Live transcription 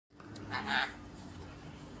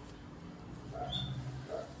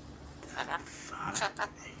Fuck are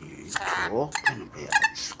you talking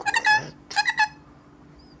about, Squirt?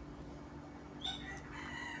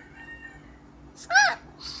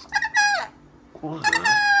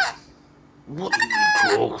 What are you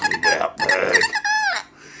talking about, bird?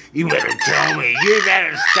 You better tell me. You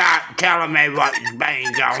better start telling me what's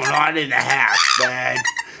been going on in the house, bird.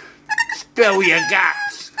 Spill your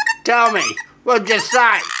guts. Tell me. What'd you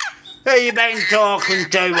say? Who you been talking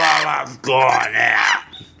to while I've gone out?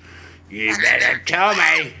 You better tell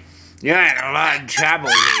me. You're in a lot of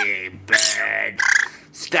trouble here, bird.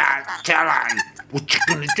 Start telling. What you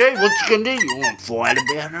gonna do? What you gonna do? You wanna fight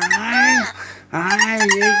about it, eh? Eh?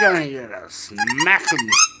 You're gonna get a smacking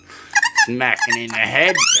in the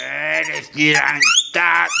head, bird, if you don't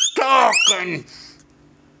start talking.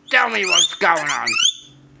 Tell me what's going on.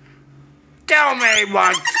 Tell me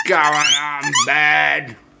what's going on,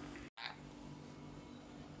 bird.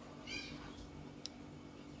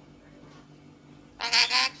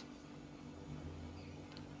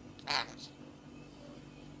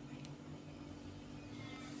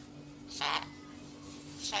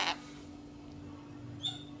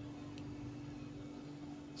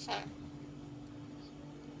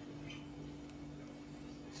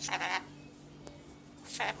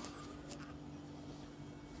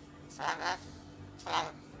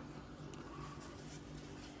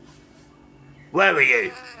 Where were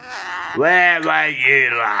you? Where were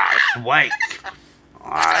you last week?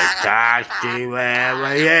 I asked you where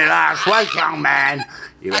were you last week, young man?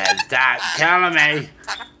 You better start telling me.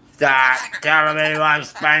 Start telling me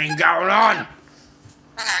what's been going on.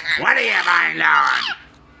 What have you been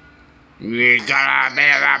doing? You got a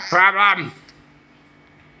bit of a problem?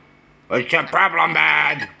 What's your problem,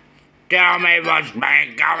 man? Tell me what's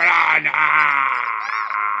been going on.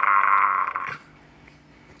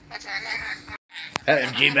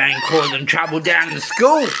 Have you been causing trouble down the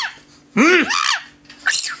school?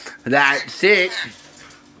 That's it.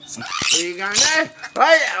 What are you going to do?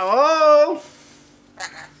 Wait, oh!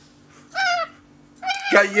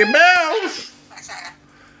 Cut your bells!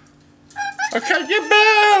 I cut your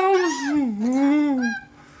bells!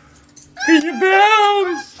 Cut your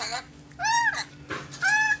bells!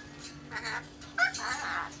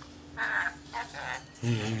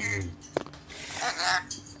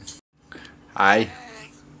 Hey,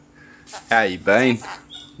 how you been?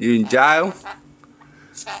 You in jail?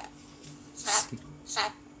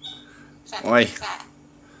 Oi,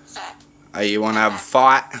 hey, you want to have a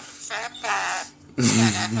fight?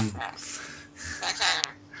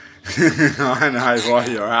 I know what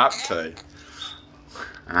you're up to.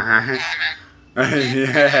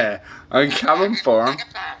 Yeah, I'm coming for him.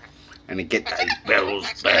 I'm gonna get those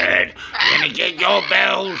bells, bird. I'm gonna get your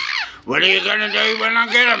bells. What are you gonna do when I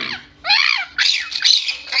get them?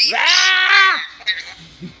 Ah!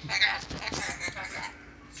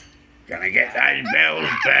 Gonna get those bells,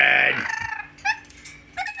 bird.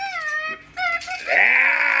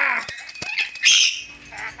 Ah!